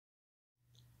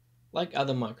Like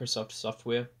other Microsoft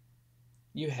software,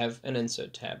 you have an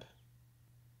Insert tab.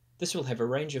 This will have a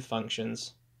range of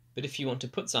functions, but if you want to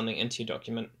put something into your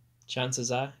document,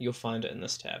 chances are you'll find it in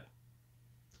this tab.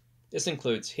 This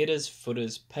includes headers,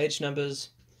 footers, page numbers,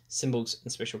 symbols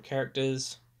and special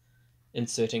characters,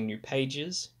 inserting new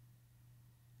pages,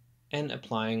 and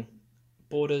applying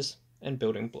borders and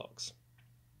building blocks.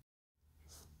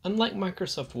 Unlike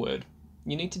Microsoft Word,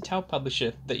 you need to tell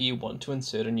Publisher that you want to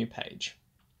insert a new page.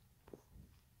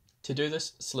 To do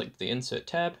this, select the Insert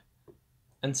tab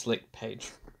and select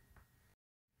Page.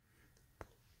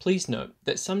 Please note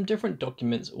that some different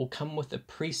documents will come with a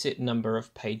preset number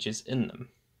of pages in them.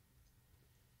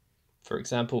 For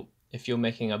example, if you're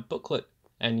making a booklet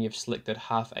and you've selected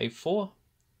half A4,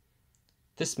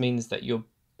 this means that your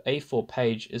A4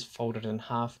 page is folded in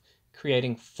half,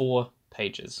 creating 4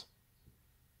 pages.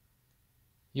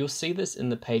 You'll see this in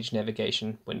the page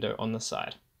navigation window on the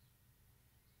side.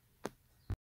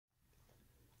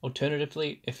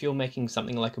 Alternatively, if you're making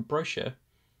something like a brochure,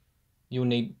 you'll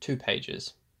need 2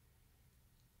 pages.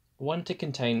 One to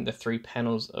contain the 3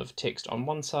 panels of text on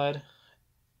one side,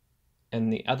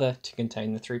 and the other to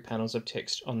contain the 3 panels of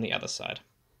text on the other side.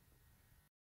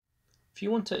 If you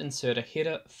want to insert a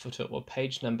header, footer, or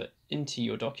page number into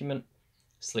your document,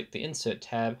 select the Insert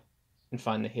tab and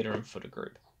find the header and footer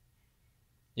group.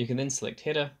 You can then select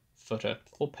header, footer,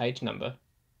 or page number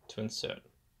to insert.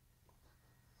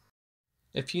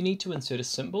 If you need to insert a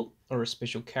symbol or a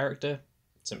special character,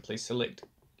 simply select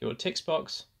your text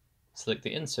box, select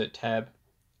the Insert tab,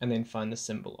 and then find the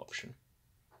symbol option.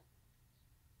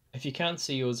 If you can't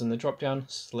see yours in the drop-down,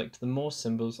 select the More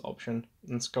Symbols option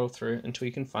and scroll through until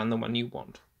you can find the one you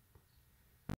want.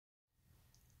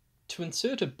 To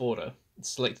insert a border,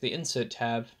 select the Insert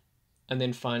tab and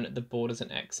then find the Borders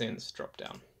and Accents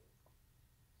drop-down.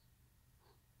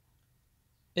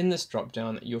 In this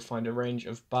drop-down, you'll find a range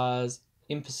of bars,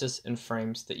 emphasis, and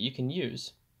frames that you can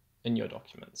use in your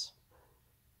documents.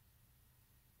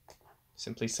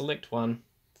 Simply select one,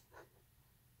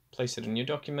 place it in your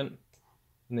document,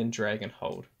 and then drag and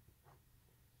hold.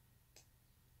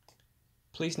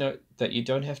 Please note that you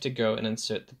don't have to go and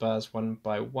insert the bars one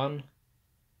by one.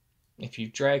 If you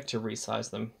drag to resize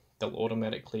them, they'll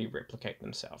automatically replicate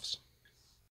themselves.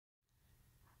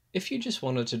 If you just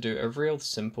wanted to do a real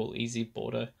simple, easy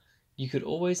border, you could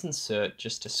always insert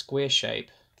just a square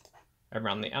shape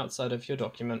around the outside of your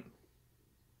document,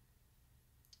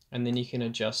 and then you can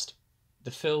adjust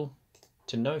the fill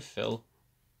to no fill,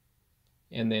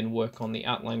 and then work on the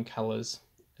outline colors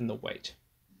and the weight.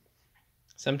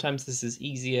 Sometimes this is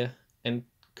easier and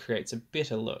creates a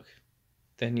better look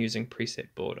than using preset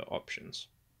border options.